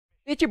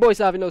It's your boy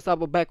Savi No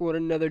Sabo back with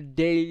another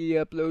daily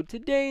upload.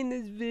 Today in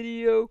this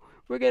video,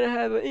 we're gonna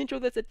have an intro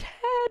that's a tad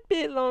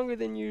bit longer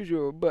than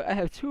usual, but I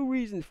have two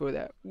reasons for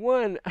that.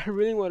 One, I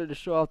really wanted to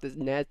show off this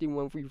nasty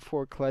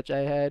 1v4 clutch I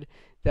had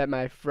that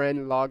my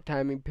friend Log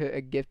Timing put a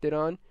gifted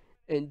on,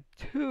 and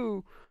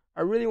two,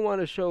 I really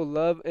want to show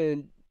love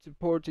and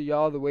support to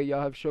y'all the way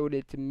y'all have showed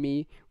it to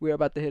me. We're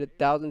about to hit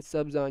 1,000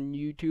 subs on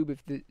YouTube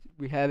if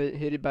we haven't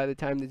hit it by the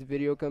time this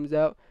video comes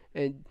out,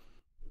 and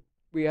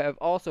we have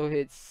also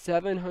hit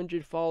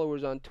 700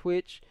 followers on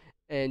Twitch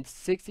and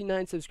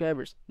 69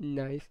 subscribers.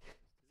 Nice.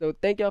 So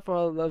thank y'all for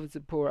all the love and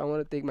support. I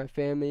want to thank my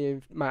family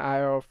and my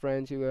IRL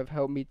friends who have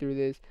helped me through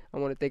this. I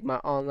want to thank my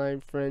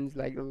online friends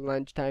like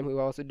Lunchtime, who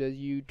also does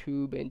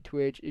YouTube and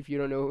Twitch. If you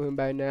don't know him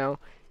by now,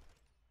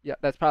 yeah,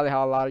 that's probably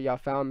how a lot of y'all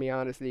found me,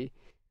 honestly.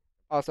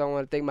 Also, I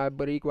want to thank my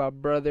Boricua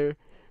brother,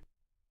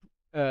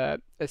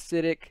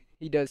 Acidic.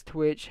 He does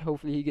Twitch.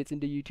 Hopefully he gets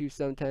into YouTube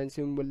sometime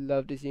soon. Would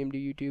love to see him do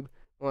YouTube.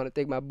 I want to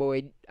thank my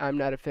boy I'm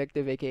Not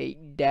Effective, aka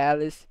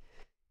Dallas.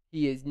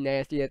 He is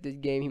nasty at this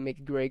game. He makes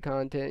great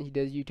content. He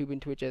does YouTube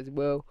and Twitch as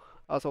well.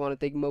 Also want to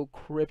thank Mo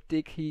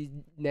Cryptic. He's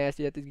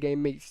nasty at this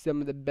game. Makes some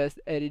of the best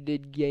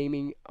edited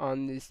gaming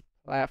on this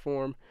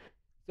platform.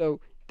 So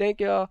thank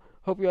y'all.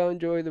 Hope y'all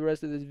enjoy the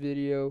rest of this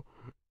video.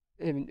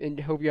 And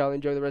hope y'all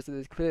enjoy the rest of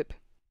this clip.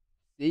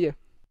 See ya.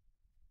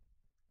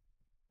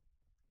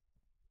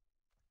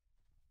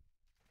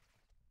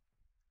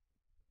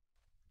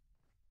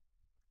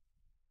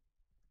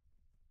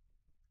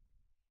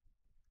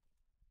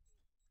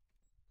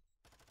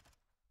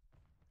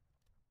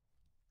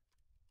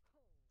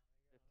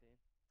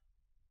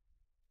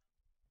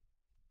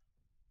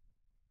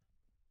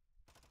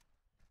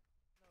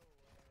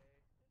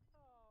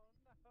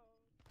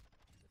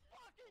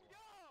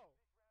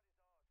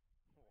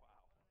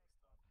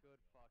 Good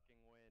fucking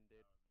win,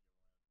 dude.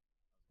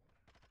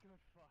 Good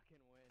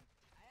fucking win.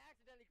 I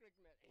accidentally clicked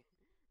melee.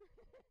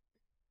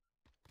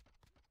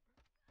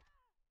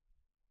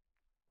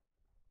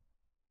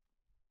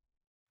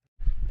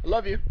 I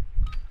love you.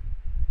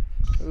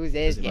 Who's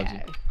this He loves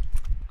guy?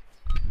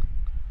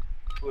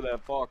 Who the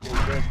fuck is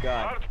this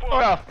guy? Who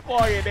the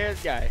fuck is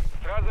this guy?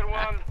 Brother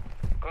 1,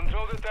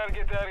 control the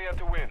target area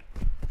to win.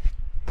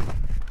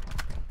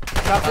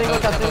 Top single,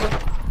 top single.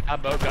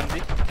 Top boat,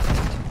 Gunzy.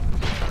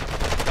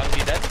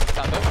 Gunzy dead.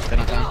 Top boat. Stay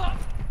on time.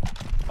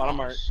 Bottom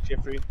mark,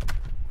 Jeffrey.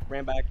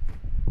 Ran back.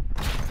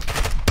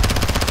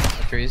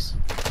 The trees.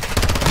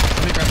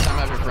 Let me grab some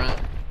out of your front.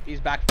 He's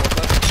back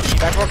forklift.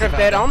 Back forklift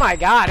dead. Oh my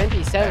god,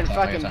 MP7 Yeah,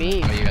 fucking oh,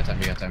 beam. you got time,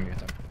 you got time, you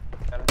got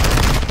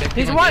time.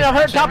 He's one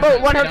hurt top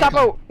boat, one hurt top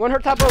boat, one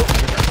hurt top boat.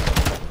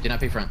 Do not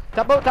peek front.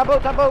 Top boat, top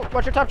boat, top boat.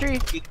 Watch your top tree.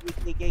 Gate.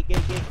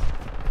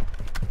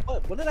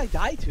 What did I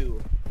die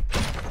to?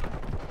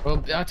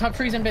 Well, top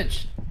trees and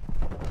bench.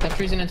 Top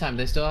trees and in time.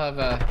 They still have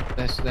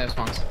they have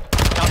spawns.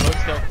 Top boat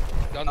still.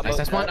 Nice,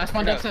 I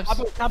spawned down steps.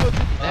 Top boat.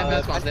 They have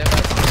bad spawns, they have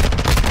bad spawns.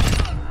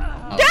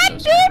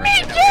 God damn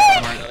it,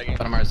 dude!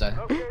 Bottom Mars died.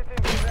 Okay, team,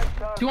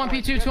 2 on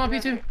P2, 2 on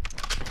P2.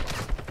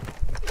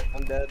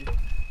 I'm dead.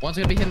 One's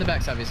gonna be hitting the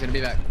back, Savvy. He's gonna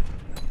be back.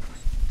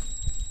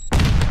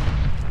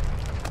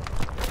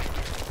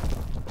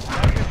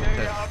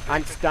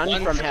 I'm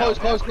stunned from hell.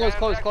 Close.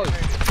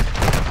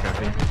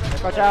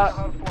 Watch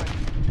out.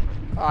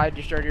 Oh, I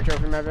destroyed your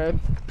trophy, my bad.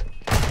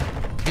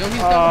 Yo,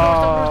 he's Oh,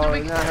 double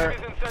doors, not hurt.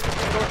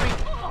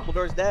 Double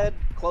door's dead.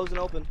 Closed and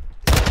open.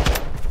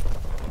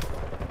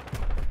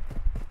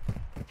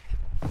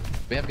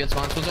 We have good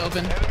spawns. Was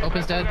open.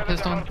 Open's dead.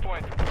 Pistol. one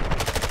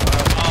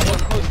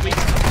close weak.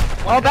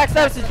 Oh,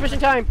 backstab, suspicion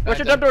time. Watch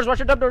your dub doors, watch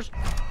your dub doors.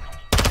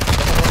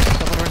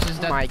 Double doors is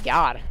Oh dead. my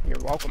god. You're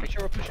welcome. Make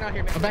sure we're pushing out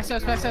here, man. Oh,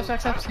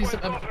 backsteps. He's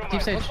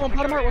deep stage. Let's go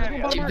bottom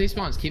mark. Keep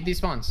these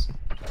spawns.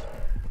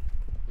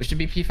 We should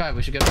be P5.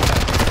 We should go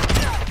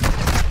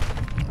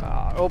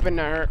P5. Open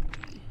to hurt.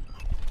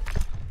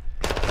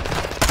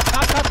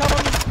 Top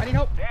on me. I need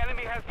help. The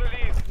enemy has the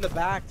lead. In the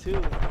back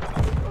too.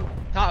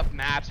 Top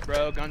maps,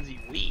 bro.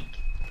 Gunzy weak.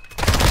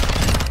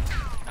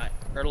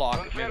 Or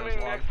lock. Confirming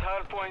next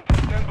hard point.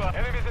 Stand by.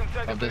 Enemies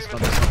inside the This.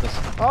 perimeter.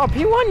 Oh,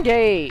 P1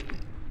 gate.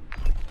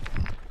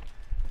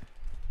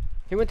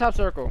 He went top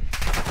circle.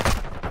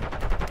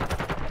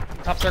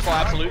 Top circle,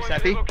 absolute.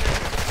 Seppi.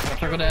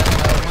 Circle dead.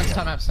 One's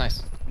top maps.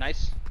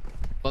 Nice.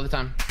 Blow the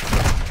time.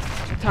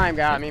 Time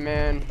got me,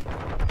 man.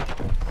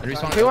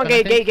 Respawn. P1 open,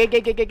 I think.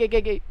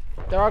 gate.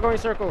 They're all going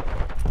circle.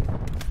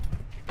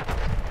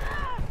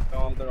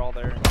 Oh, they're all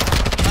there.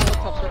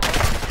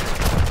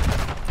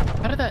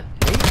 How did that?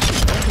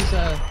 He's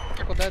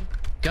Circle dead.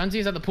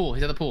 Gunzy's at the pool.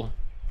 He's at the pool.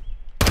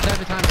 It's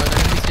every time, bro.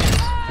 They're gonna be stands.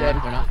 Dead.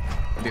 They're not.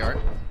 It'll be art.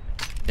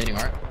 Dating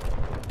art.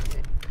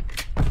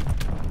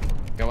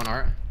 Go on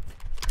art.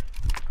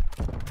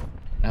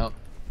 Help.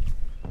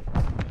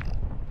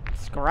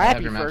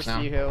 Scrappy your maps first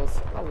now. few hills.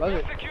 I love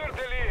it. Secure the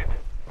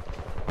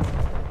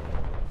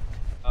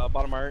lead.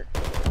 Bottom art.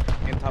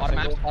 And top Bottom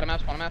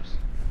single. maps.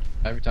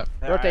 Every top.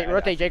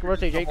 Rotate, Jake,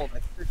 rotate, Jake. Hold.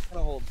 They're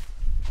gonna hold.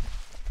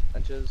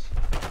 Benches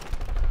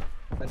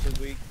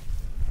weak.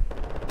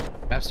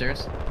 Map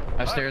stairs.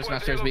 Map stairs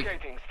weak.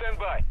 Relocating. Stand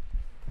by.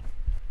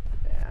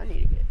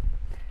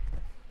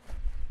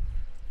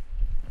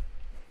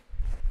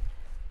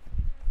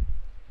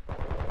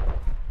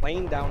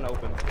 Rain down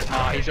open.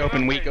 Ah, he's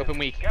open weak, open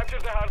weak. Capture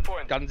the hard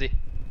point. Gunsy.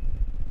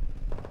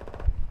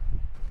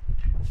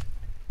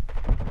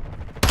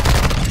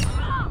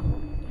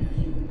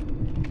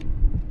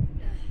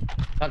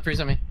 Top freeze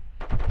on me.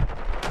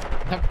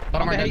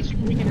 Bottom Okay, right. he's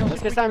super weak in hills.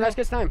 Let's get time. Let's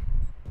get time.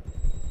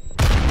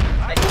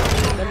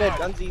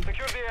 Gunsy.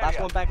 Secure the area. Last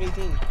one back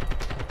 18.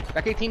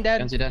 Back 18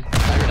 dead. Gunsy dead.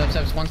 Tiger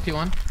dubsteps. One's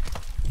P1.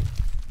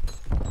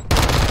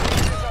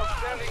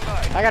 Standing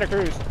by. I got a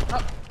cruise.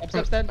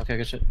 Upsteps dead. Okay,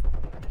 good shit.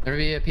 There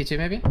be a P2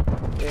 maybe?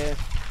 Yeah.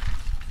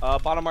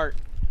 Bottom art.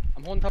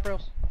 I'm holding top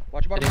rails.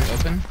 Watch your bottom. Hitting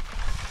open.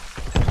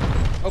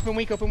 Open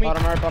weak, open weak.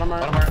 Bottom art. Bottom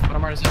art.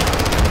 Bottom art is in.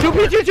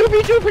 2P2.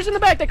 2P2. Push in the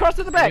back. They cross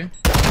to the back.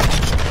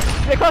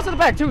 They cross to the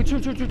back. Two. Yeah,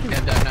 I'm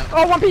dead now.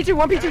 Oh, 1P2.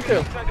 1P2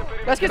 still.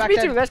 Let's get Back P2.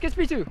 dead. Let's get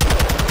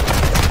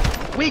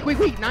P2. Weak, weak,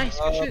 weak. Nice.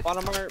 Good shit.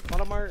 Bottom art.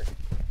 Bottom art.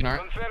 You know,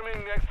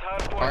 Confirming next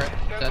hard point. Alright,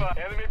 Stand dead. by.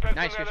 Enemy personnel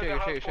Nice, good at shit, the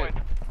good hard shit, good shit.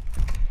 point.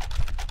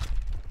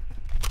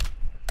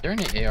 there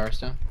any AR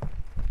still?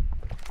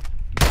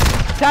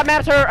 Top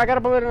map's hurt. I got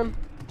a bullet in him.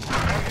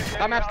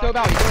 Top map's still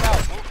about. He's still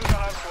about. Move to the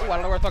hard Oh, I point.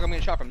 don't know where the fuck I'm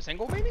getting shot from.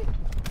 Single, maybe?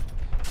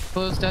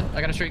 Close dead.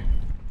 I got a streak.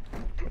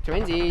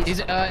 Twinsies.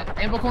 He's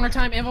anvil corner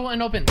time. Anvil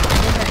and open.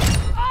 Anvil tank.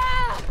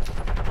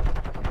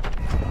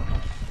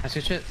 That's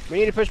good shit. We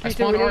need to push I P2.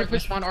 spawned We need to art. They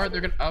push. spawned art.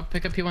 They're gonna. I'll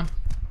pick up P1.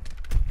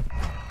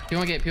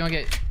 P1 gate. P1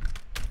 gate.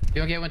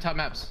 P1 gate went top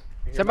maps.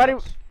 Somebody.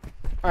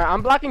 Alright,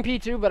 I'm blocking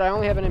P2, but I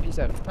only have an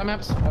MP7. Top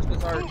maps. That's the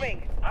art.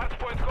 Hard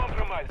point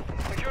compromised.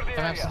 Secure the Top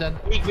maps is area.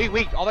 dead. Weak, weak,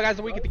 weak. All the guys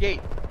are weak at the gate.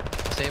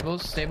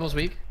 Stables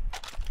weak.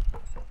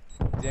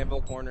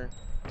 Anvil corner.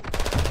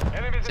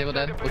 Enemies Stable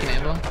inside dead. the Looking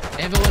perimeter. anvil.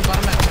 Anvil and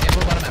bottom maps.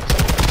 Anvil bottom maps.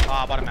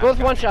 Ah, bottom map. Both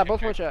one shot.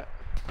 Both one shot.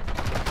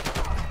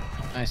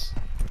 Nice.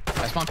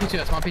 I spawned P2.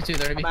 I spawned P2.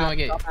 They're gonna be P1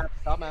 gate. Top maps.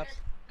 Top maps.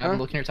 I'm Huh?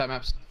 looking your top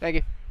maps. Thank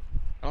you.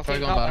 I don't Try see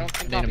going top. I bottom. don't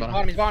see Need a top.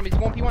 bottom. He's bottom. He's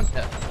bottom. He's one P1.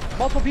 Yeah.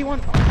 Multiple P1.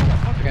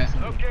 Okay.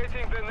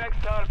 Locating the next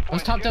hard point.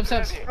 One's top Get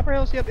dubsteps. ready. Top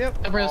rails. Yep,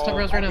 yep. Top rails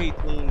right back now.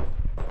 18.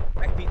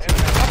 Back 18.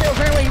 Top rails.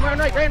 Ran away. He ran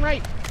right. Ran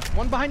right.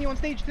 One behind you on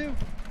stage too.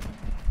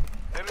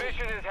 The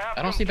mission is half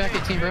I don't see back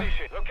complete. 18, bro.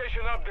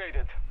 Location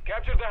updated.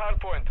 Capture the hard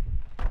point.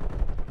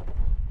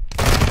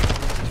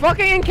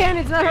 Fucking in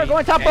cannons. Not her.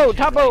 Going top boat.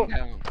 Top boat.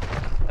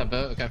 Top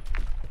boat. Okay.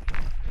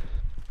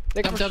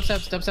 Looking for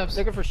Dubsteps.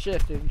 Looking for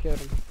shift if you killed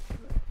him.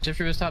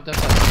 Shifter was top.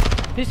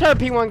 Dubsteps. He's hurt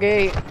P1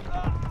 gate.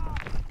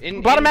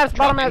 Bottom maps,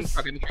 bottom maps.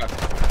 In the truck.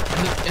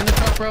 In the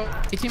truck, bro.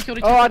 He team killed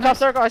each Oh, other. on top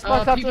circle. I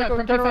spawned top P5 circle.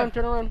 from Turn P5. around.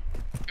 Turn around.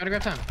 Try to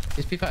grab time.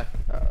 He's P5.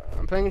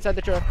 I'm playing inside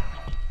the truck.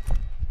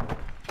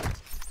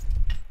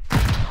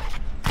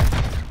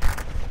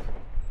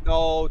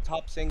 No,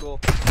 top single.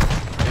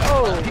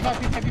 Oh.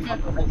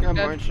 P5. I'm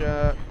Dead. one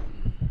shot.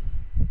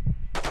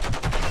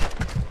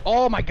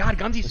 Oh my god,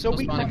 Gunsy's so Let's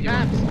weak spawn on if you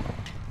maps. want.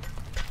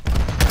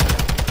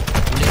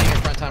 I'm getting in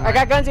front time. I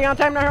got Gunsy on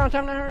time. Not her. On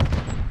time. Not her.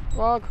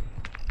 Log.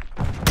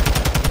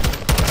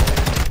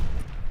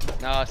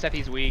 No,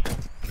 Sethy's weak.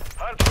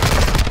 Hard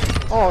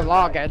point. Oh,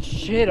 log got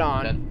shit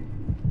on. Dead.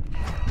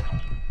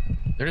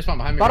 They're just spawned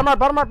behind me. Bottom bro. art.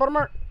 Bottom art. Bottom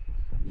art.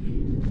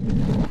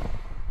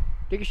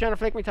 Think he's trying to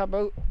fake me top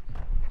boat.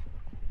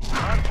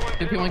 Hard point.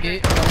 Two P1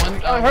 gate.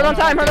 One. Oh, hurt on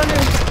time. Hurt on you.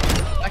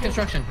 Back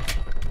construction.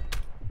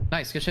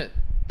 Nice. Good shit.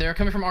 They're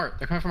coming from art.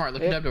 Look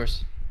at Yep. dev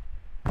doors.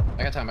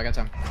 I got time.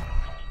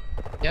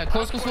 Yeah,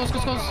 close. Compromised.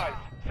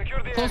 Secure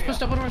the Close, area. push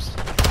double doors.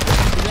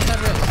 He's inside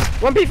rails.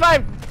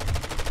 1P5.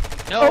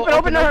 No,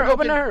 Open to her.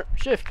 Open to her.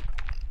 Shift.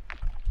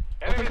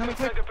 Enemies coming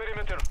inside the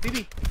perimeter.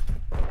 BB.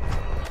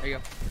 There you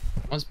go.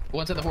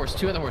 One's at the horse.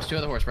 Two at the horse,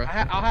 bro. I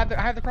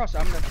have the cross.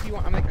 I'm the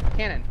P1. I'm the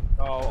cannon.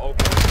 Oh,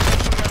 open.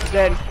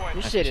 Dead. Hard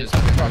point. This shit is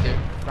Just fucking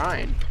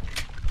fine.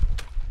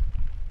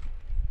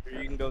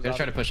 You can go. They're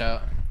trying to push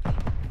out.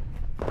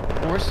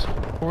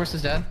 Horse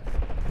is dead.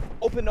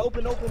 Open.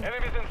 Open. Open.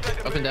 Enemies inside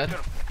the Open dead.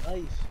 perimeter.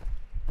 Nice.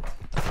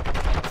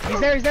 He's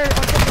there. He's there.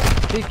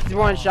 He's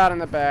one shot in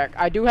the back.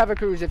 I do have a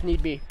cruise if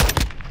need be.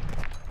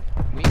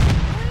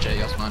 Jay,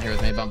 y'all spawn here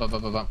with me. Bump.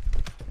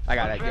 I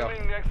got it. Go.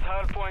 Confirming next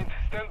hard point.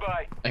 Stand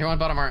by. I hear one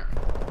bottom art.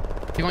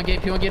 P1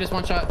 gate is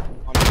one shot.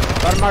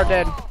 Bottom art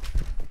dead.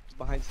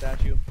 Behind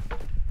statue.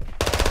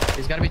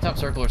 He's gotta be top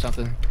circle or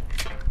something.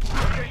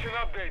 Location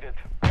updated.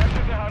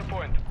 Capture the hard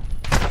point.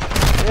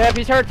 Yeah,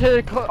 he's hurt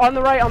on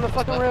the right, on the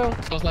fucking rail.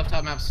 Close left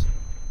top maps.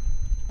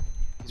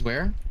 He's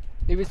where?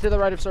 He was to the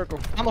right of circle.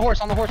 On the horse.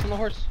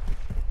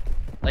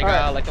 Like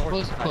Alright. like the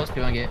horse. Close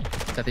P1 gate.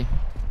 Sethy.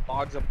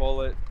 Bogs a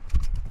bullet.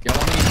 Y'all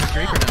want me to use the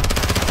streak or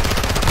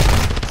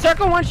no?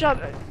 Circle one shot.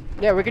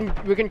 Yeah, we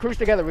can cruise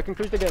together.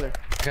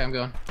 Okay, I'm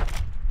going.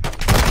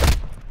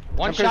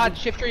 One I'm shot.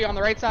 crazy. Shift tree on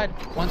the right side.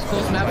 One's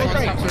close map, Close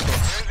one's right. top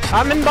circle.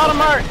 I'm in bottom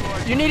art.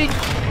 You need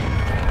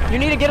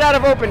to get out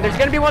of open. There's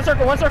gonna be one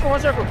circle. Circle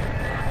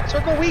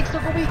weak.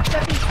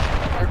 Sethy.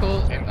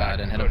 Circle. I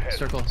didn't hit him.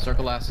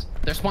 Circle last.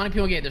 They're spawning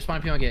P1 gate. That's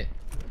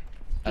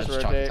Just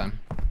just chocolate rotate. time.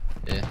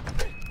 Yeah.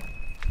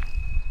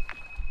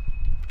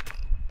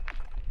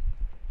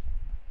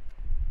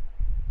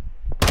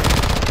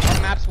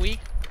 On map's weak.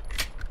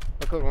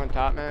 Look at one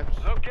top maps.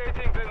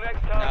 Locating the next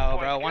hard No,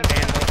 point. bro. One Get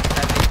handle.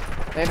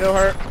 Sethy. They feel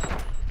hurt.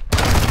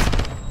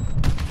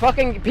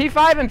 Fucking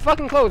P5 and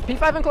fucking closed.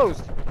 P5 and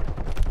closed.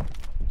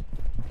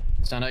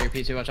 Stun out your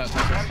P2. Watch out.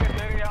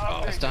 Target area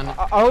updated. Stun.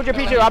 I'll hold your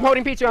P2. I'm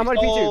holding P2. I'm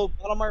holding P2. Oh,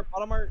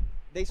 bottom art.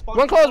 They spawned.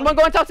 One close. One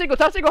going top single.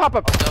 Top single. Hop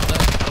up.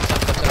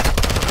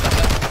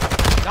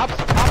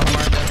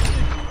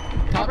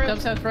 Top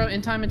dubstep, bro.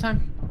 In time.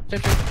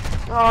 Chip.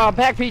 Oh,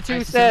 back P2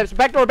 Nice. steps.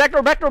 Backdoor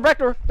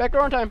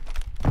on time.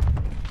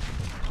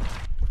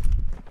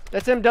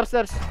 That's him.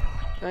 Dubsteps.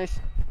 Nice.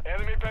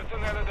 Enemy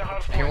personnel at the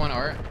hard Here point. one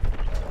art.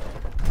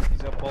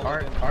 He's up both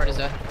Art. of them. Art is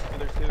dead.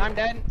 There's two. I'm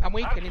dead. I'm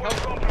weak. I need Hard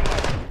help. point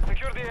compromised.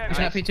 Secure the area.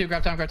 Pushing up P2.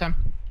 Grab time.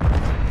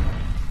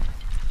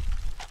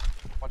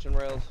 Watching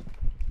rails.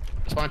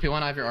 Spawn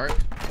P1. I have your art.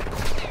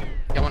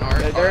 Got one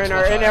art. They're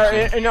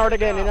in art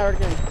again.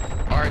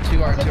 Art.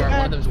 Two art.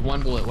 One of them's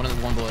one bullet.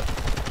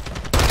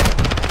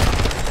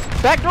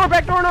 Backdoor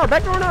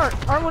on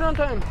art. Art went on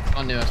time.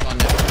 Spawn new.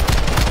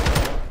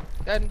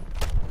 Dead.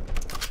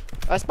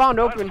 I spawned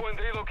Hard open. point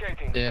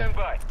relocating. Yeah. Stand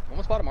by.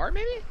 Almost bottom art,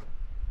 maybe?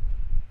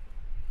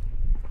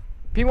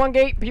 P1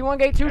 gate.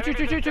 Two. Enemies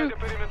inside the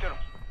perimeter.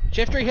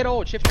 Shift 3 hit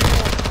old. Give me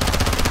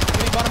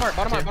bottom art.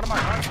 Hard point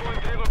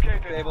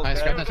relocated. Tables Nice.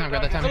 dead.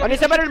 Grab that time. I need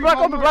somebody to block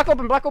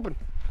open.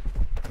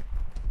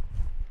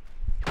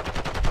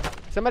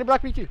 Somebody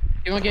block P2.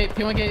 P1 gate.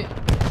 Hey,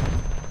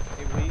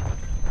 weak.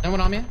 No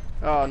one on me.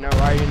 Oh no,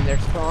 why are you in there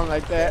spawn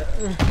like that?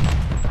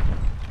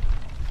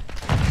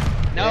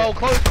 No,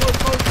 close.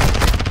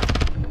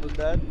 Was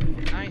dead.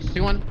 Nice.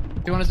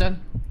 P1 is dead.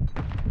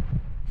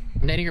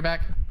 I'm nading your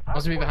back.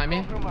 Wants to be behind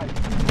me.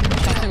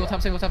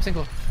 Top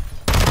single.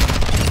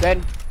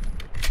 Dead.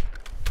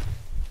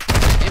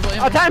 Anvil.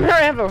 Oh, time her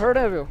anvil.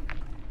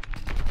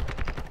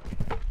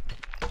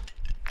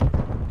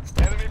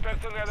 Enemy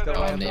personnel at the Still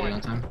Oh, I'm hard nading on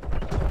point. time.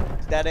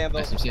 Dead anvil.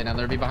 Nice to see it now.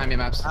 They'll be behind me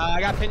maps. I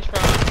got pinch from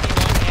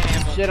P1 and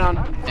Amble. Shit on.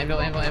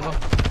 Anvil.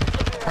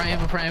 Front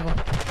anvil.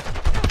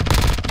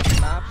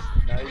 Maps.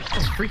 Nice.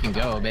 Let's freaking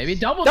go, baby.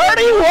 Double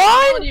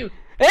 31? you.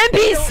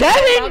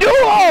 MP7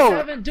 duo!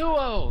 7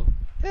 duo.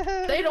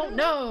 They don't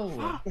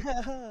know.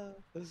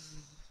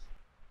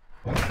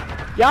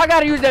 Y'all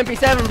gotta use the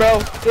MP7, bro.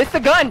 It's the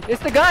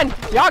gun.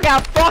 Y'all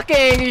got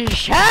fucking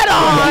shat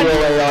on.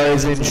 UAR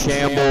is in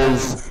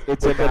shambles.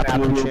 It's in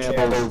absolute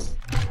shambles.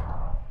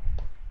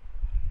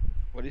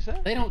 What do you say?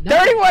 They don't know.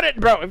 31 at,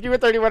 bro. If you were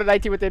 31 at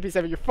 19 with the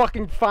MP7, you're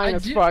fucking fine I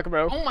as do- fuck,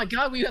 bro. Oh my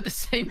god, we got the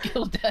same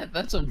kill death.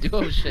 That's some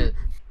duo shit.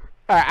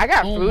 Alright, I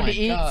got Oh food my to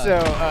eat, God.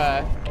 so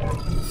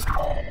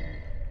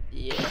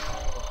yeah.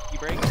 You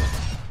break.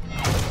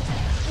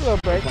 A little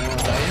break. Anyone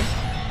tell you?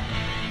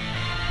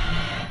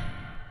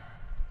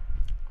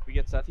 We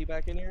get Sethi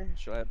back in here.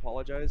 Should I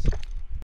apologize?